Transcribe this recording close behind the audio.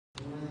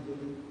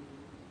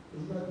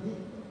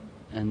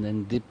and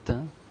then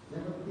Diptha,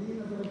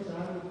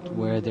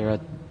 where there are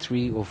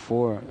 3 or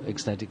 4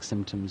 ecstatic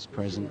symptoms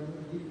present.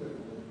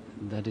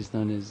 That is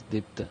known as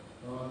Diptha.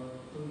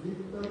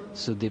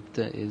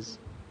 Sudiptha is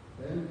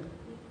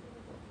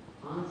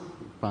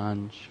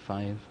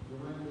 5.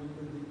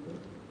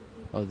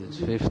 Oh, this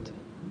 5th,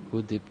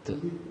 Udiptha.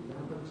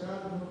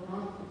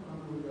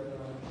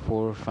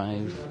 4 or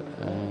 5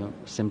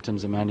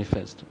 symptoms are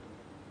manifest.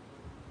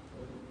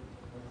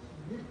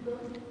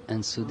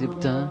 And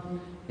Sudiptha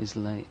is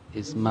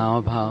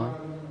Mahabhava,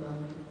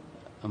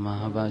 a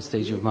Mahabhava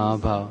stage of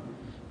Mahabhava.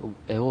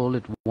 All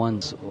at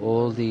once,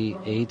 all the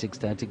 8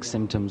 ecstatic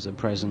symptoms are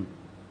present.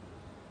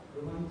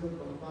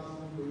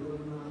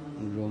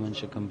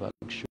 Romansha,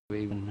 Kampakshu,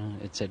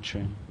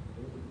 etc.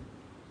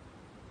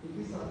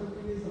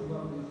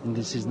 And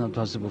this is not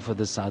possible for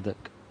the sadhak,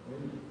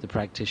 the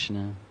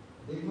practitioner.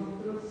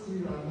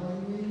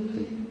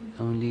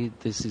 Only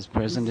this is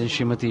present in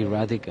Srimati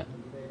Radhika.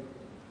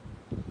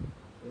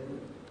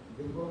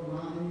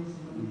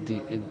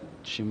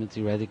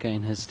 Srimati Radhika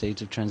in her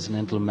state of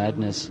transcendental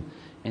madness,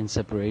 in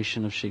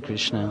separation of Sri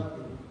Krishna.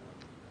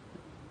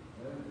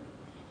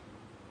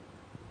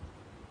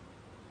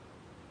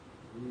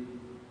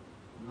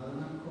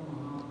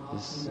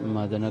 This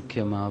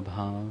Madanakya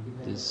Mahabhava,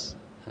 this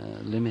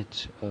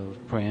limit of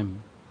prema.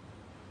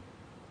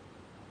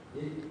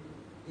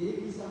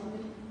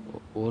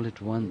 All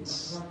at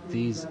once,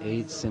 these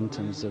 8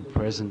 symptoms are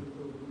present.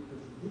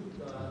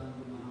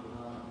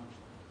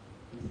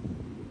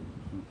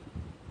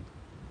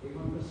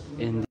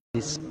 In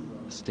this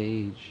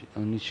stage,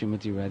 only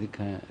Srimati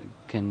Radhika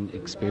can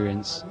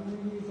experience.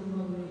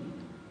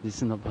 This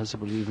is not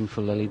possible even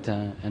for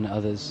Lalita and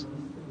others.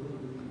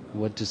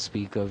 What to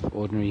speak of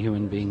ordinary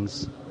human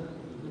beings,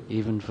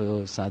 even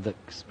for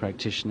sadhaks,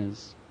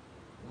 practitioners,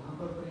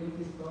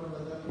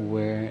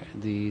 where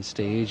the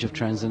stage of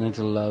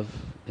transcendental love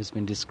has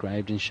been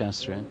described in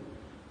Shastra.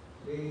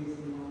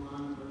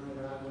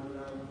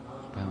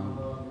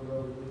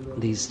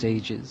 These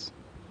stages,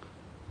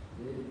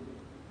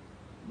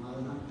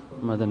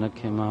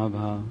 Madanakya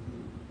Mahabhava,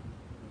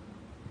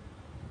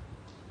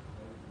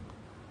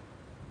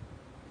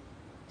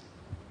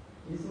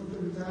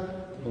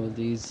 all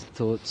these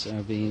thoughts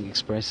are being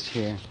expressed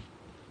here.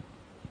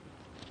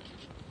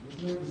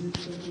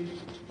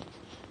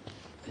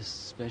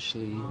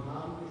 Especially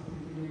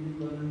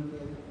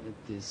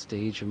at this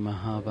stage of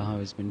Mahabhava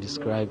has been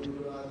described.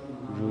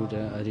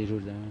 Ruda,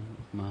 Adiruda,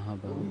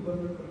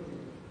 Mahabhava.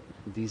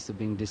 These are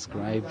being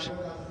described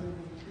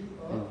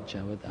in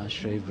Javad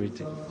Ashray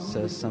Vrid,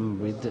 so some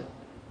Vrid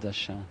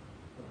Dasha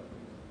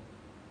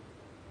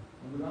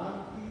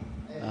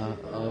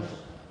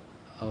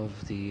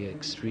of the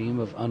extreme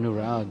of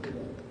anuraga,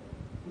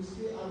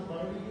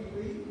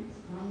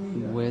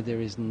 where there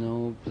is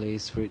no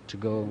place for it to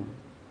go.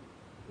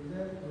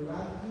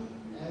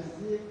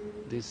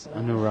 This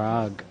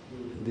anuraga,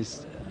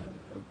 this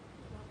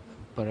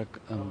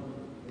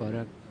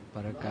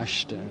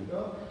parakashta,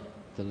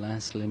 the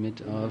last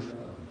limit of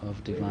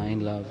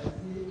divine love,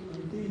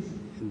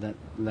 that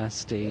last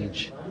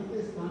stage.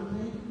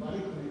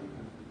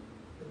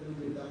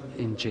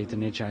 In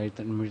Chaitanya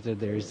Charitamrita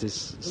there is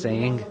this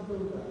saying,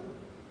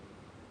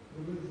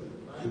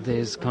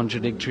 there's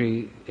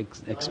contradictory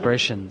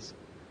expressions,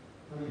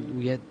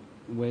 yet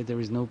where there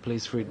is no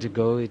place for it to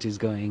go, it is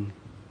going.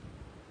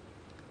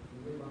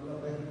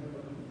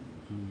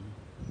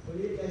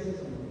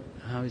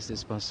 How is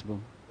this possible?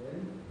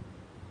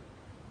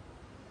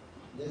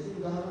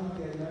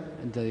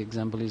 And the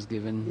example is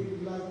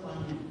given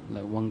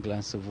like 1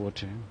 glass of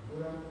water,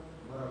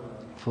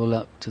 full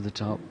up to the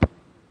top.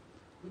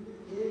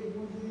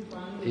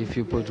 If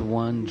you put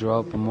 1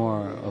 drop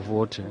more of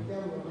water,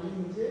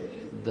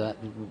 that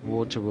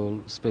water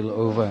will spill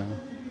over.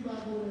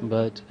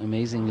 But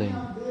amazingly,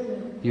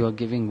 you are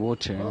giving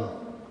water,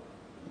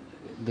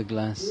 the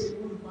glass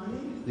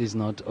is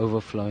not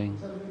overflowing.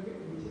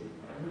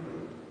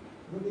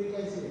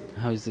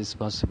 How is this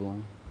possible?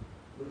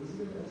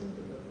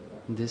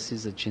 This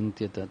is a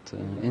chintya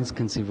tattva,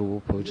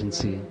 inconceivable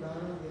potency,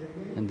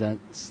 and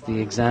that's the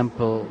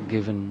example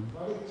given.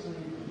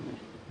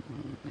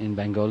 In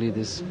Bengali,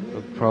 this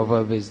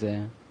proverb is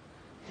there.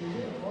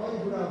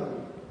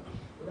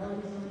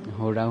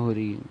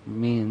 Hodahuri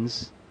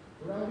means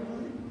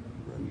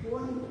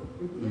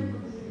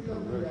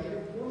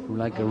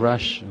like a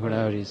rush.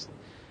 Hodahuri is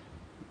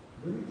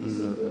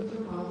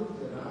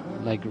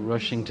like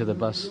rushing to the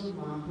bus.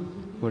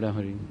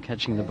 Hodahuri,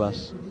 catching the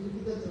bus.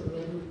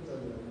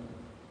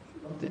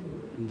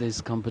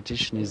 This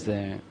competition is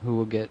there. Who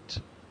will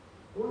get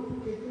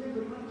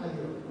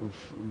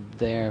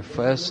there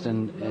first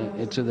and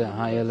into the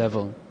higher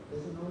level.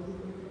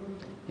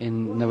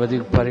 In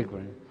Navadvip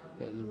Parikrama,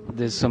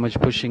 there's so much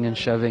pushing and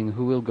shoving.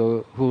 Who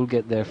will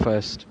get there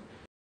first?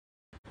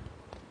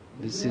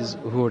 This is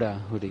Hudi.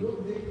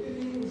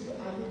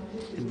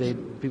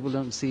 People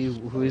don't see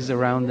who is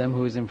around them,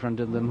 who is in front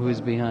of them, who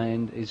is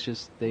behind. It's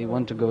just they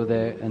want to go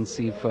there and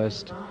see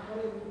first.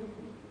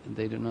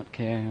 They do not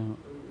care.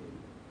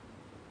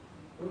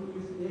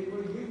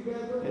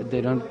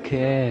 They don't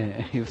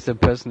care if the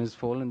person has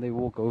fallen, they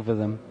walk over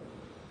them.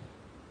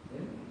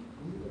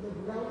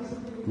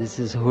 This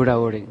is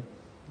hurauri.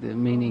 The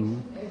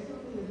meaning,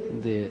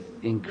 the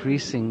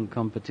increasing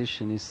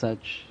competition is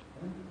such,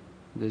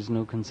 there's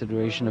no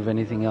consideration of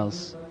anything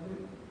else.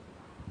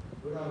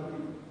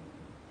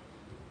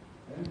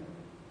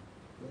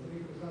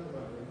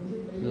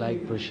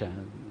 Like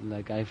prasad,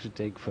 like I have to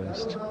take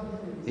first.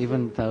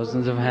 Even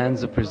thousands of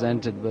hands are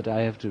presented, but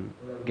I have to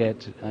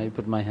I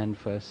put my hand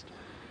first.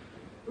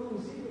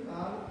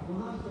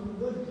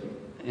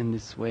 In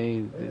this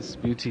way, this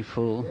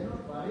beautiful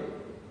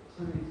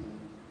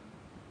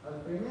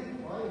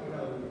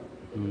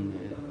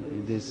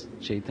this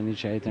Chaitanya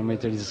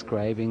Charitamrita is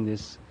describing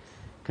this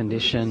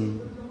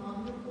condition,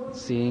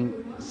 seeing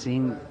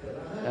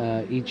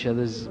each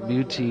other's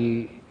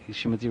beauty.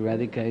 Srimati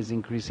Radhika is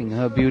increasing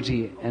her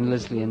beauty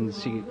endlessly, and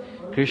Sri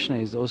Krishna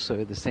is also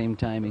at the same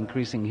time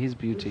increasing his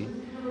beauty.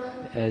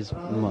 As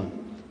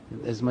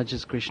much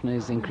as Krishna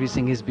is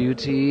increasing his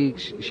beauty,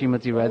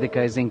 Srimati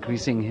Radhika is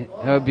increasing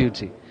her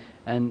beauty.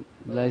 And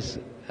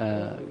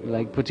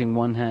like putting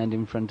one hand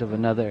in front of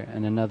another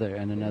and another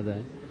and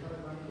another.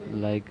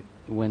 Like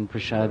when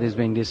prasad is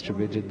being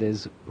distributed,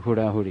 there's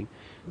hurahuri.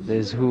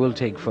 There's who will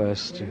take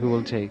first, who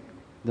will take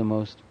the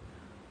most.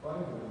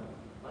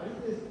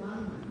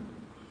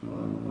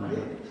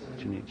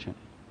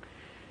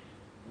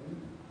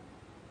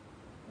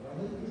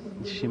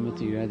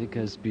 Srimati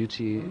Radhika's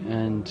beauty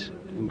and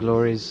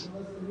glories,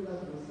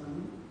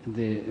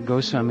 the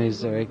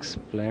Goswamis are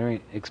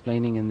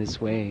explaining in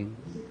this way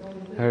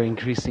her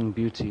increasing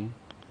beauty.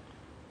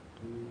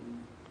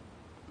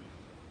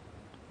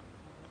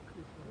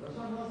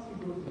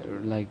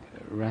 Like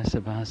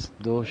rasabhas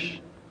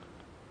dosh,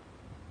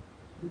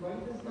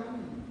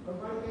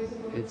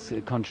 it's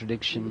a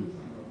contradiction,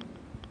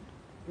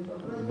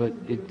 but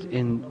it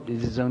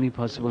is only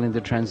possible in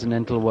the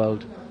transcendental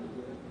world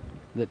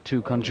that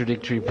two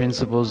contradictory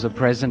principles are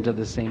present at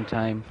the same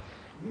time,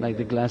 like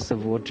the glass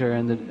of water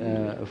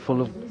and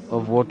full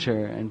of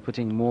water and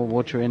putting more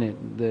water in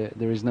it,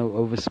 there is no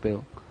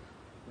overspill.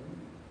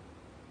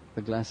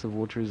 The glass of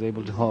water is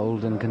able to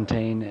hold and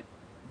contain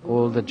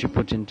all that you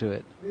put into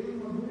it.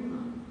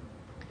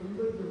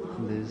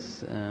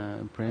 This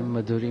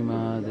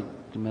prema-madhurima,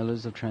 the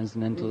mellows of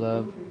transcendental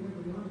love,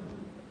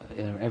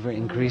 are ever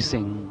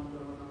increasing,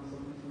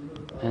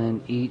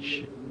 and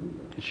each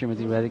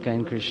Srimati Radhika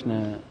and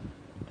Krishna,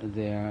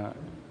 they are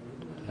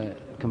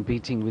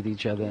competing with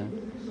each other.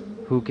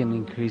 Who can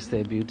increase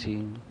their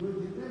beauty?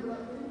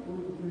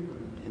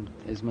 And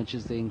as much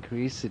as they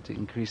increase, it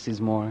increases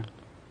more.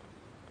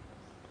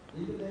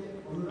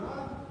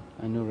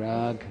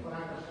 Anuraga,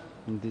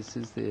 and this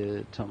is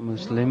the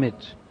topmost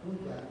limit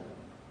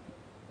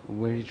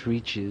where it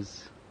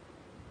reaches.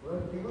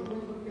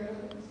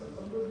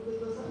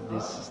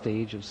 This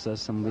stage of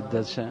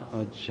sasamviddasa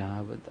or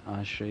Javad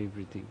ashray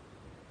vritti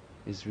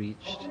is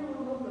reached.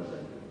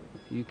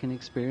 You can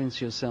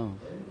experience yourself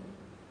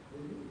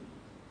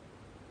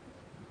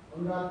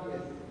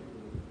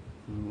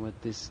what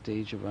this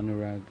stage of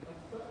anuraga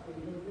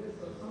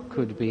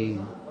could be.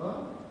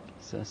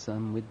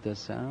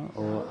 Sasamviddasa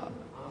or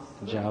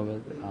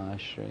Javad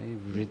ashray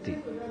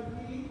vritti.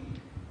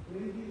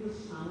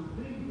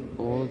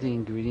 All the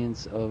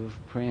ingredients of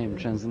prem,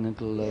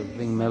 transcendental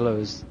loving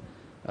mellows,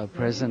 are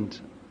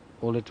present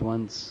all at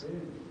once.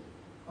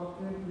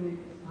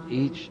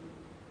 Each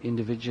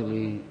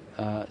individually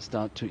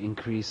start to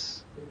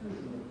increase.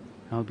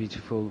 How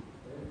beautiful.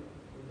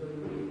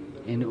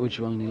 In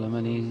Ujjwal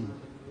Nilamani,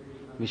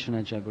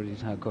 Vishwanath Chakravarti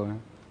Thakur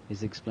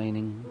is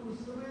explaining,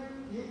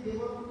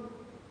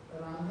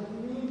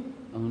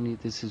 only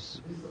this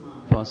is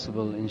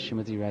possible in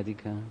Srimati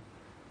Radhika.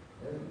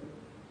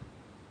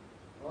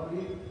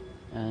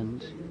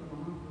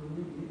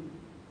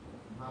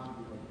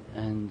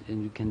 And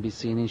it can be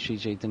seen in Sri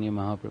Chaitanya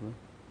Mahaprabhu.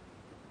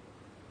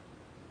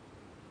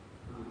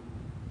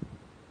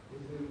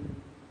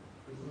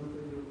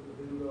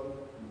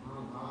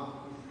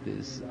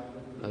 This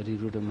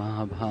Aniruddha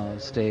Mahabhava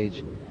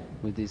stage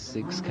with these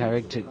six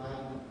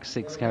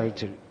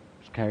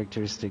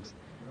characteristics.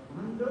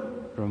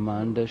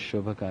 Brahmanda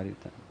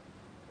Shobhakarita.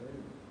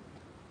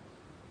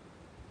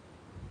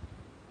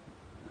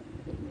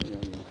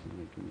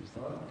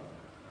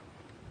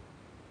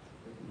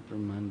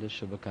 Brahmanda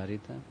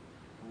Shobhakarita.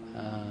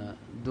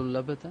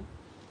 Dullabhata,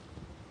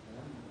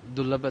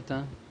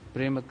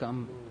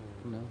 Premakam,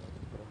 no.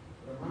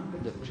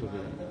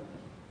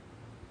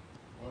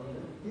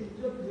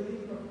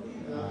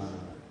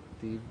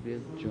 Tirya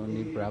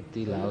Joni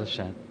Prapti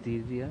Lalsha.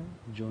 Tirya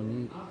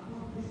Joni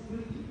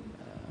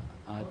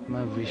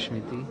Atma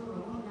Vishmiti.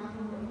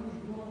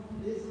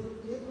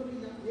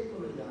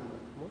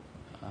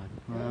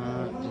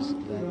 Atma, just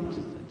that.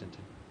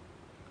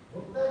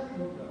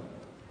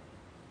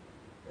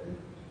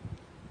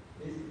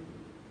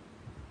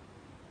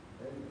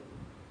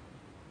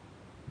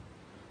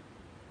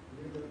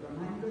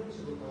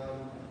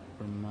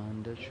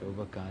 Brahmanda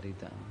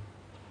Shobhakarita.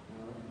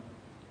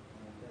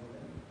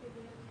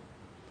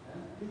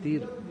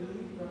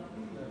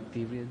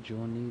 Divya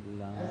Joni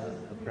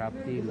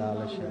Prapti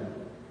Lalasha.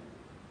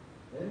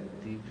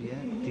 Divya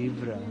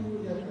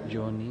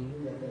Joni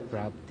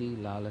Prapti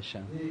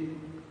Lalasha.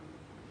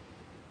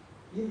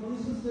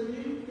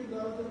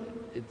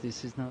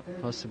 This is not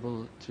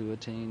possible to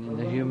attain in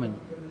the human,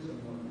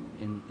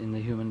 in the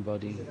human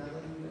body.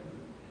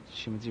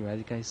 Srimati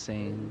Radhika is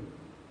saying,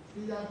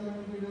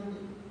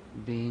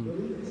 being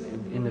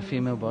in the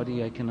female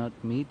body, I cannot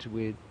meet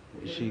with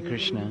Sri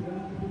Krishna.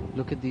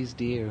 Look at these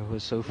deer who are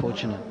so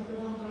fortunate.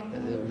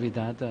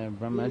 Vidata,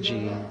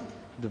 Brahmaji,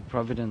 the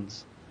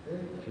Providence.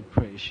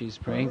 She's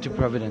praying to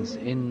Providence,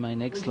 in my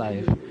next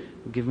life,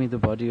 give me the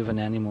body of an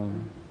animal.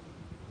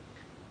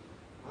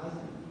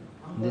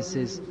 This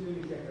is,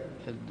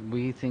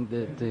 we think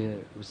that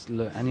the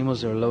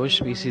animals are a lower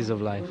species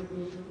of life,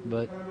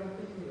 but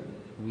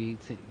we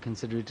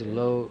consider it a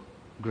low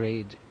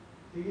grade.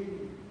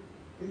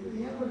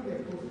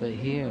 But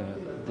here,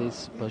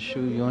 this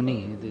Pashu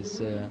Yoni, this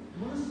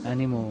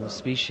animal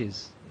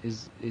species,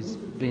 is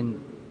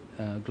been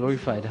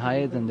glorified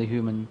higher than the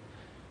human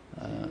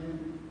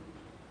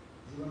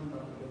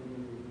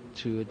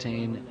to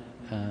attain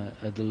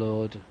the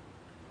Lord,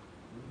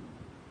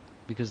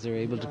 because they're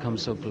able to come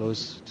so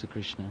close to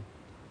Krishna.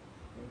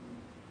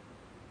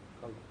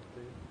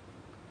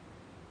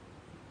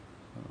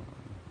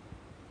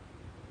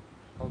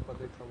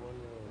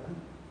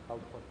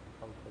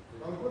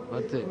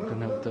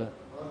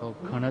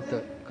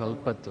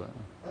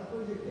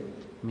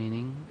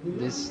 Meaning,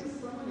 this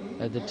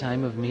at the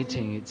time of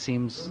meeting, it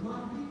seems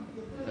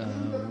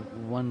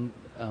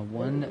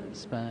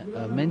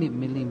many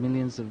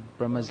millions of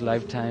Brahma's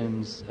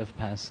lifetimes have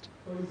passed.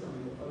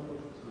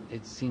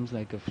 It seems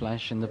like a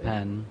flash in the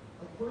pan.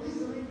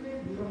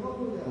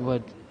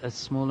 What a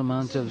small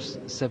amount of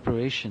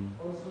separation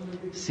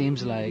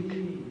seems like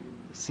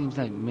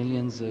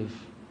millions of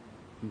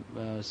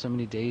so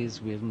many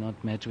days we have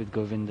not met with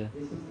Govinda.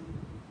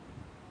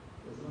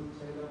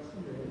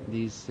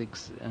 These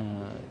 6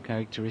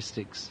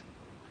 characteristics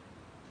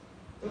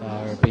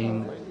are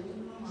being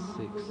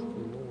 6.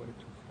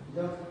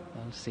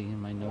 I'll see in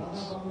my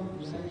notes.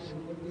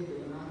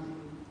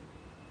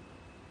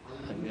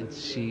 And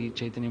Sri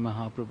Chaitanya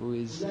Mahaprabhu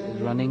is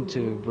running to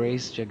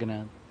embrace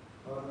Jagannath.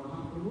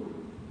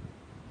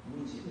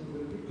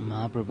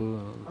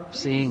 Mahaprabhu,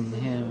 seeing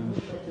him,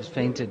 is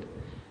fainted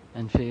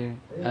and fear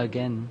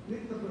again.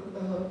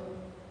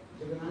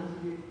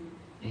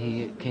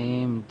 He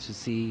came to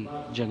see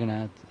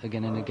Jagannath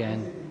again and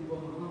again.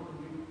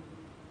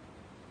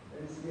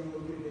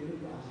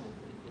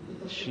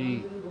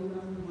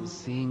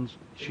 Seeing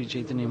Sri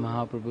Chaitanya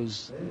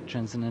Mahaprabhu's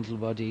transcendental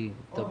body,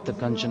 Tapta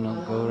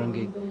Kanchana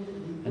Gaurangi,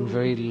 and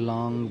very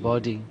long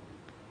body,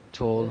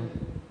 tall,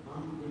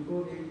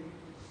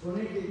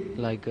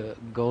 like a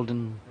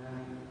golden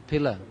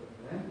pillar,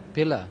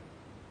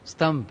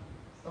 stump,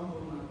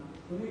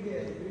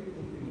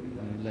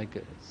 like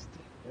a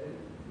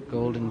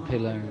golden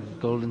pillar,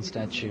 golden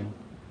statue.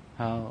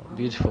 How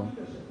beautiful.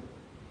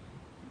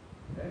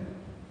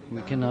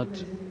 We cannot,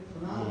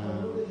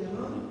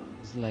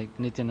 it's like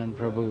Nityananda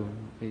Prabhu,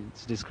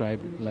 it's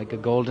described like a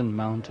golden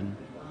mountain.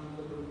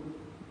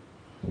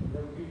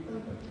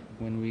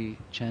 When we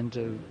chant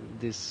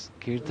this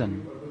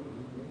kirtan,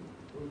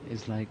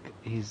 it's like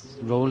he's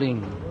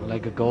rolling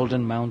like a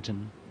golden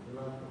mountain.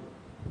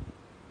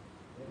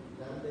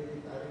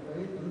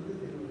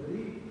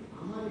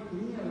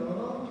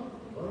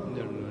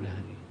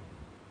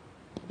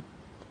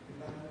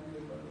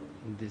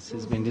 This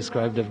has been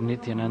described of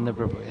Nityananda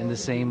Prabhu. In the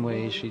same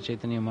way, Sri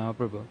Chaitanya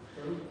Mahaprabhu,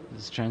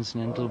 his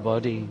transcendental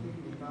body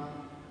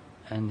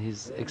and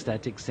his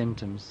ecstatic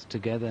symptoms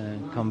together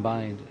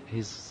combined,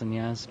 his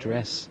sannyas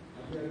dress,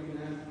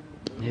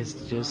 he's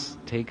just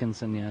taken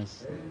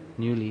sannyas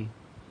newly.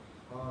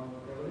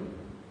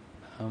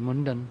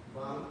 Mundan,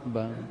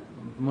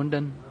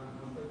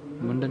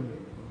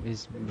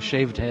 his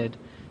shaved head,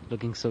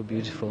 looking so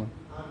beautiful,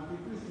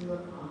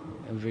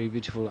 very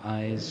beautiful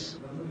eyes,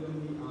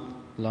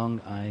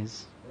 long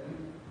eyes,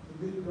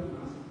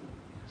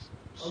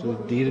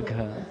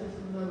 Sudirgha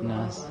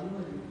nas,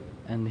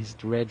 and his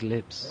red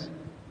lips,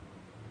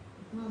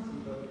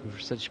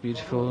 such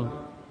beautiful,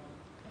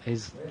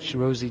 his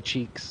rosy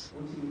cheeks.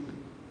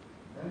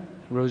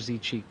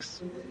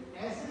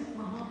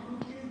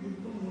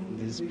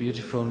 This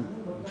beautiful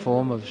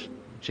form of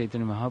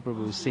Chaitanya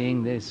Mahaprabhu,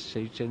 seeing this,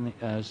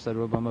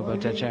 Sarvabhuma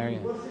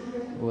Bhattacharya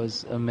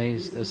was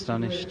amazed,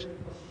 astonished.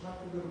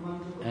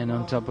 And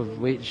on top of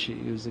which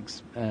he was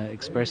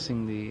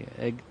expressing the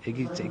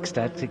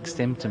ecstatic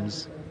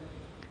symptoms.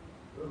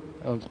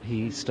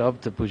 He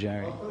stopped the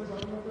pujari.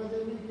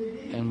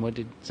 And what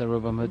did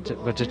Sarvabhuma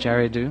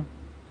Bhattacharya do?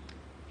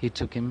 He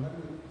took him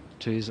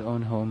to his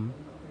own home.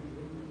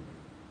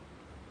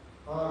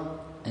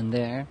 And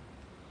there,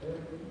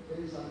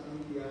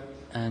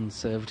 and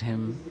served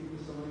him.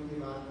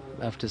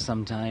 After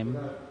some time,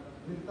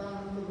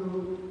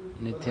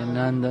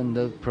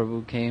 Nityananda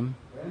Prabhu came.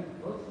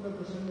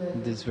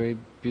 This very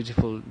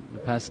beautiful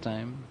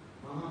pastime.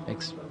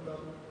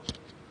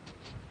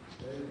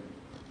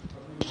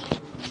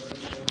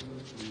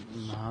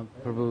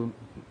 Mahaprabhu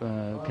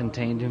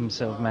contained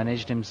himself,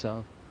 managed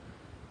himself,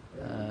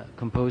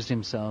 composed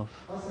himself.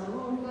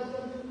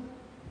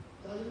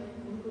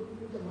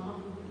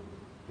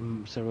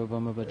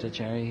 Sarvabhauma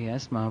Bhattacharya, he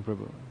asked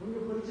Mahaprabhu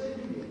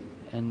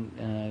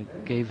and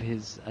gave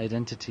his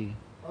identity.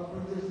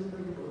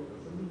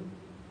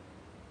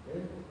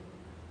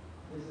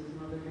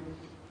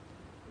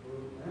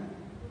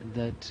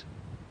 That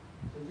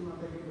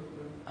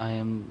I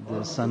am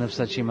the son of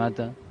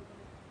Sachimata,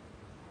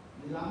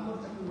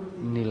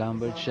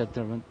 Nilambar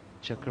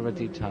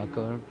Chakravarti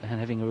Thakur, and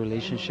having a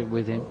relationship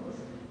with him.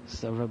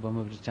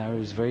 Sarvabhauma Bhattacharya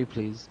is very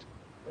pleased.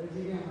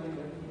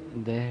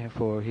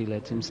 Therefore, he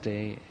let him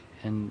stay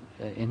in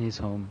his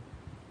home.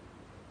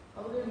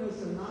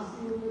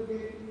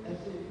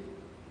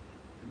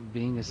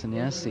 Being a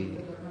sannyasi,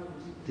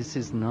 this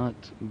is not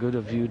good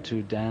of you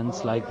to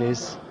dance like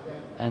this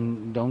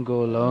and don't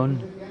go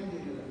alone.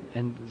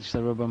 And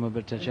Sarvabhauma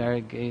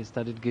Bhattacharya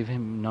started to give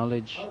him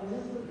knowledge,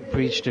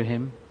 preach to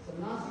him,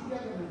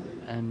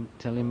 and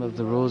tell him of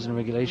the rules and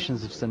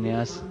regulations of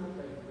sannyas.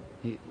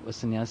 A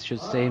sannyas should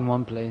stay in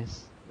one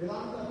place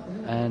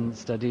and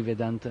study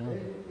Vedanta,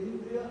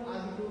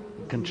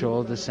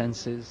 control the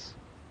senses.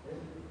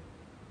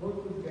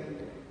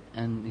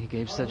 And he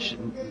gave such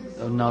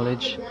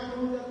knowledge.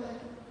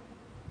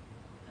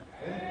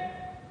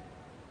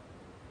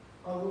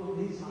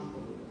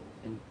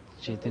 And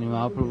Chaitanya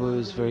Mahaprabhu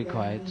was very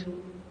quiet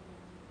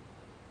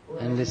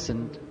and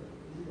listened.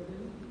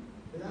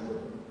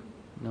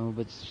 No,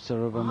 but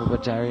Sarvabhauma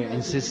Bhattacharya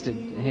insisted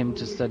him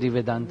to study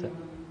Vedanta.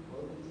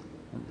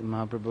 And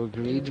Mahaprabhu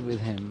agreed with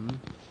him.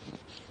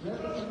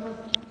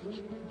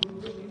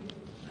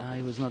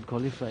 I was not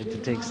qualified to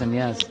take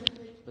sannyas,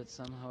 but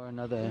somehow or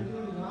another,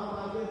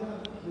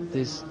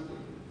 this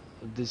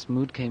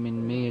mood came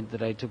in me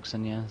that I took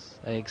sannyas.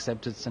 I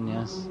accepted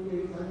sannyas.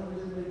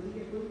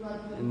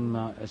 And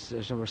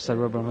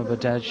Sarvabhauma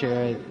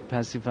Bhattacharya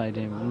pacified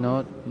him.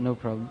 No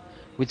problem.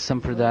 Which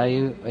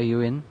sampradaya are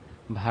you in?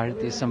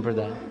 Bharatiya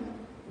Sampradaya.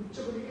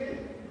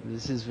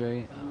 This is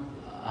very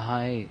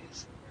high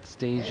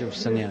stage of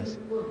sannyas.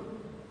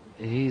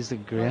 He is a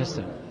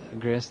grihastha.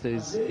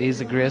 He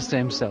is a grihastha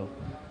himself.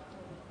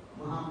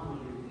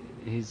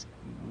 He's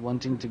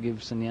wanting to give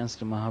sannyas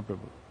to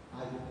Mahaprabhu.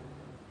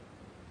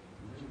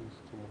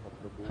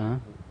 Huh?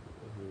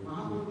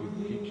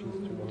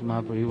 To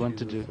Mahaprabhu.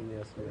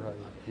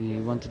 He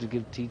wanted to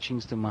give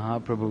teachings to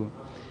Mahaprabhu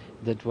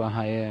that were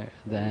higher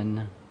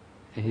than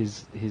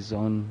his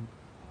own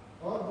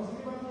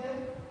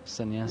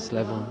sannyas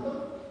level.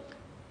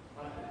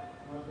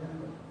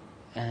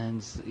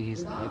 And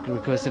he's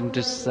requested him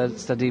to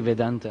study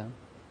Vedanta.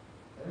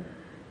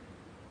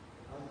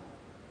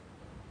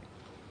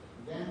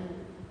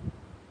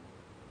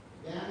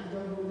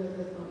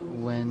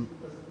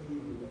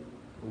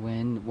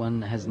 When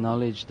one has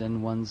knowledge,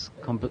 then one's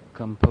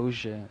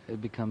composure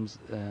it becomes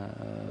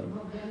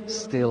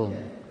still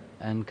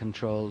and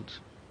controlled.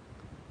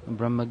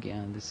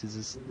 Brahmagyan, this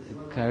is the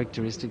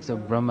characteristics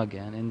of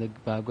Brahmagyan. In the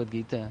Bhagavad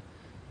Gita,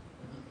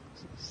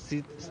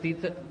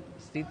 stithaprajna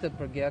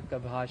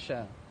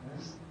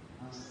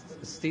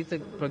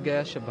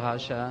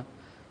bhasha,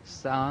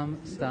 stam,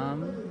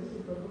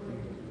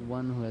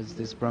 one who has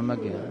this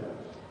Brahmagyan,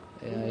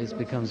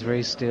 becomes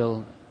very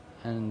still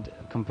and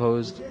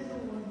composed.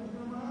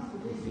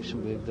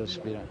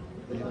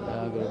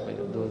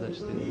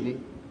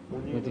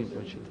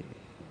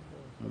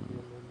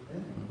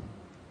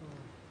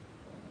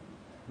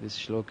 This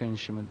shloka in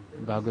Srimad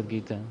Bhagavad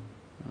Gita,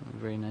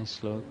 very nice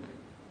shloka.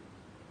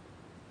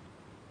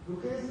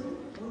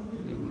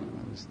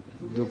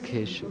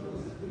 Dukkeshu,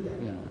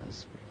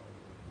 yes,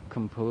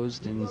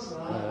 composed in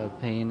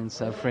pain and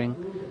suffering,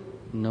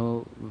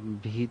 no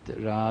bhit,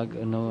 rag,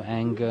 no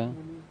anger.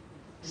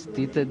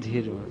 Stita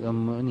dhiru, a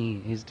muni,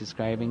 he's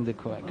describing the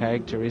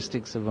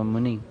characteristics of a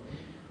muni.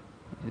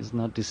 He's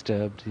not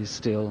disturbed, he's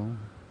still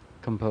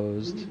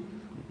composed.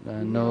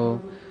 No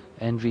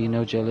envy,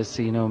 no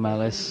jealousy, no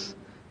malice,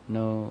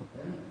 no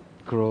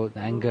growth,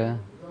 anger.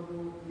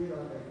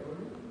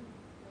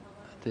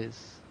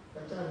 This,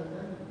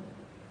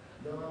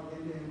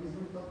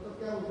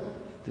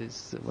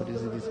 what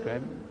is it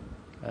described?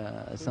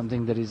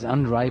 Something that is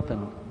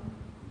unripened.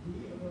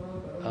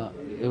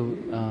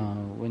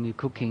 When you're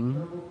cooking,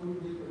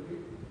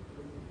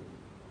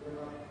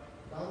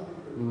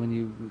 when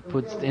you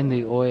put in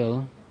the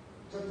oil,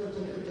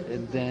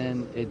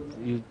 then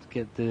you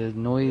get the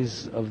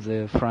noise of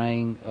the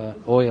frying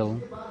oil.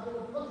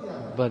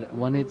 But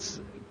when it's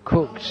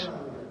cooked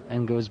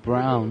and goes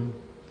brown,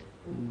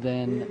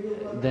 then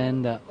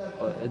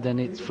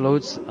it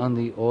floats on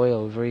the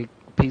oil, very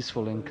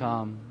peaceful and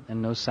calm,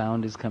 and no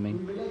sound is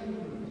coming.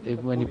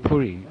 When you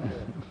puri,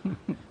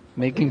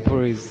 making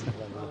puris.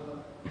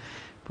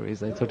 I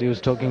thought he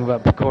was talking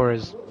about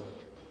pakoras.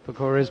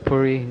 Pakoras,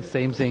 puri,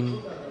 same thing.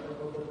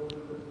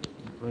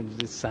 When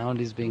this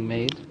sound is being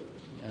made,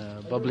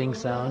 bubbling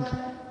sound,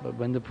 but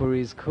when the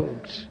puri is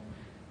cooked,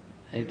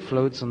 it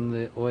floats on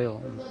the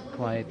oil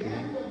quietly.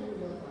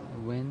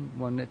 When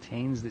one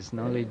attains this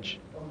knowledge,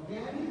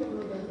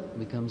 it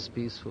becomes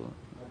peaceful.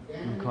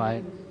 and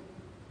quiet.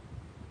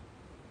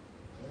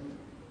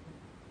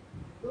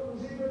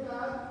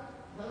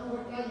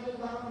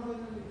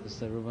 The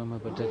Sarvabhuma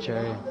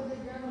Bhattacharya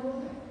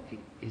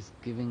is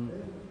giving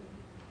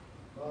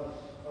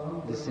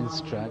this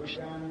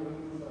instruction,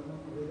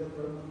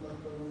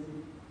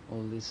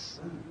 all this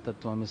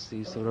tattva,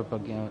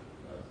 surapagya,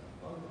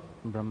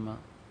 Brahma.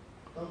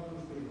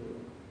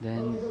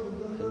 Then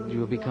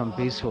you become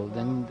peaceful.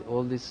 Then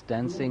all this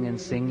dancing and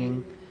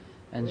singing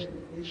and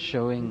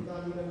showing,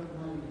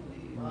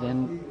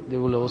 then they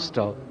will all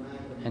stop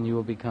and you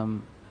will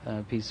become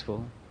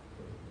peaceful.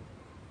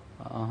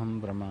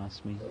 Aham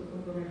Brahmasmi.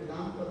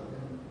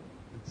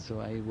 So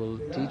I will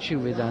teach you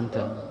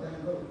Vedanta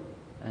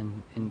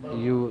and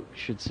you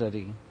should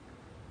study.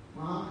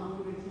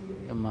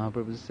 And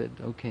Mahaprabhu said,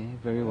 okay,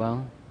 very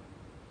well.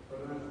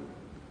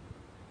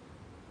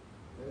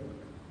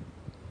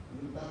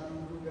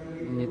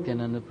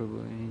 Nityananda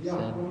Prabhu, he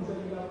said,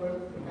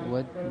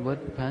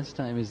 what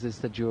pastime is this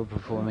that you are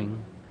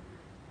performing?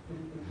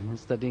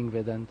 Studying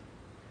Vedanta.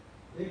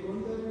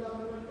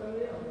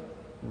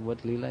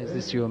 What Lila is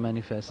this you are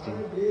manifesting?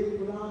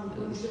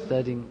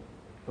 Studying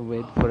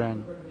Ved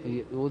Puran.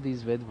 All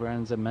these Ved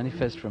Purans are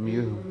manifest from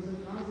you.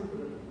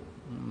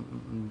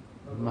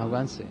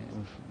 Bhagavan said,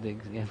 they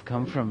have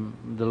come from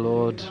the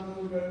Lord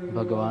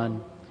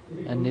Bhagavan.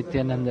 And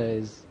Nityananda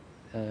is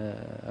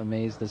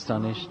amazed,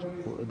 astonished,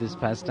 this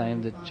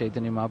pastime that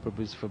Chaitanya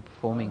Mahaprabhu is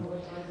performing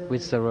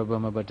with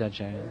Sarvabhuma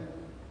Bhattacharya.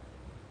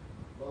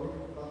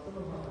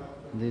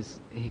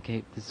 He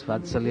gave this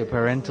Vatsalya,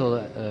 parental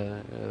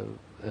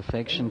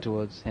affection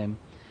towards him.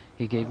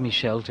 He gave me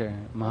shelter.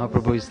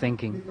 Mahaprabhu is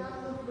thinking.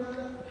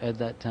 At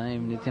that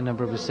time,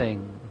 Nityananda Prabhu is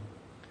saying,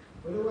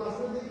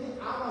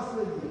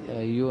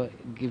 you are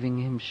giving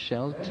him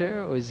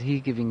shelter, or is he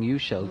giving you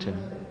shelter?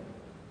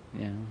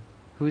 Yeah.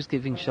 Who is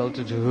giving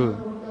shelter to who?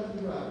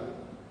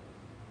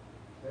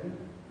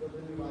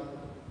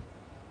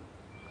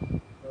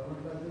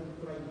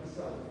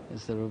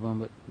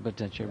 Sarvabhuma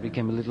Bhattacharya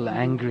became a little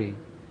angry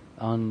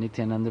on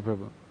Nityananda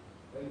Prabhu.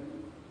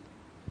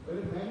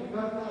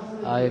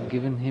 I have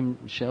given him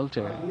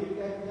shelter,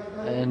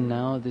 and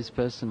now this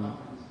person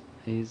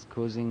is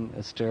causing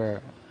a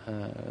stir,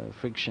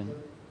 friction,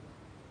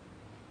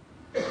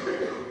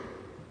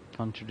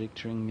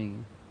 contradicting me.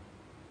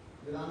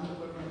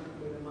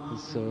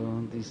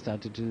 So they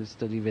started to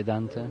study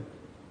Vedanta.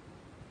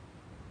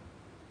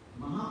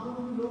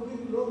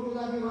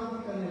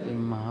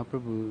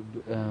 Mahaprabhu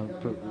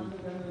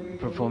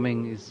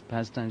performing his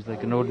pastimes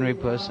like an ordinary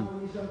person.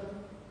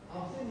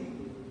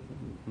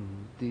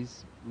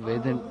 These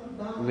Ved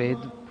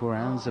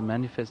Purans are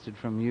manifested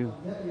from you.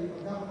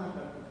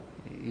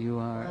 You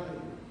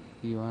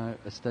are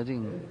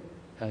studying.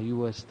 You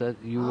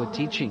were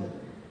teaching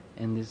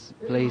in this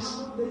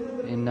place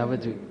in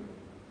Navadvip,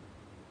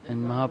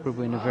 and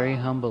Mahaprabhu in a very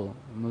humble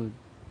mood.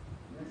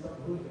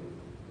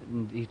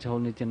 He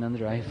told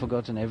Nityananda, I have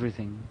forgotten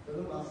everything.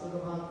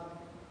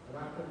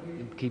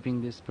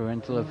 Keeping this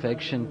parental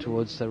affection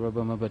towards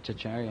Sarvabhuma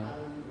Bhattacharya.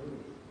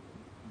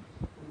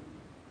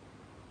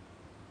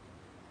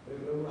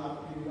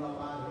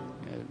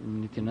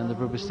 Nityananda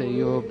Prabhu said,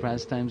 your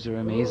pastimes are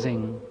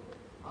amazing.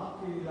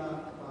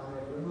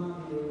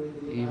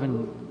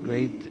 Even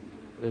great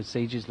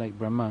sages like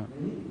Brahma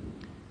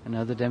and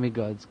other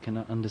demigods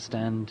cannot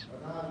understand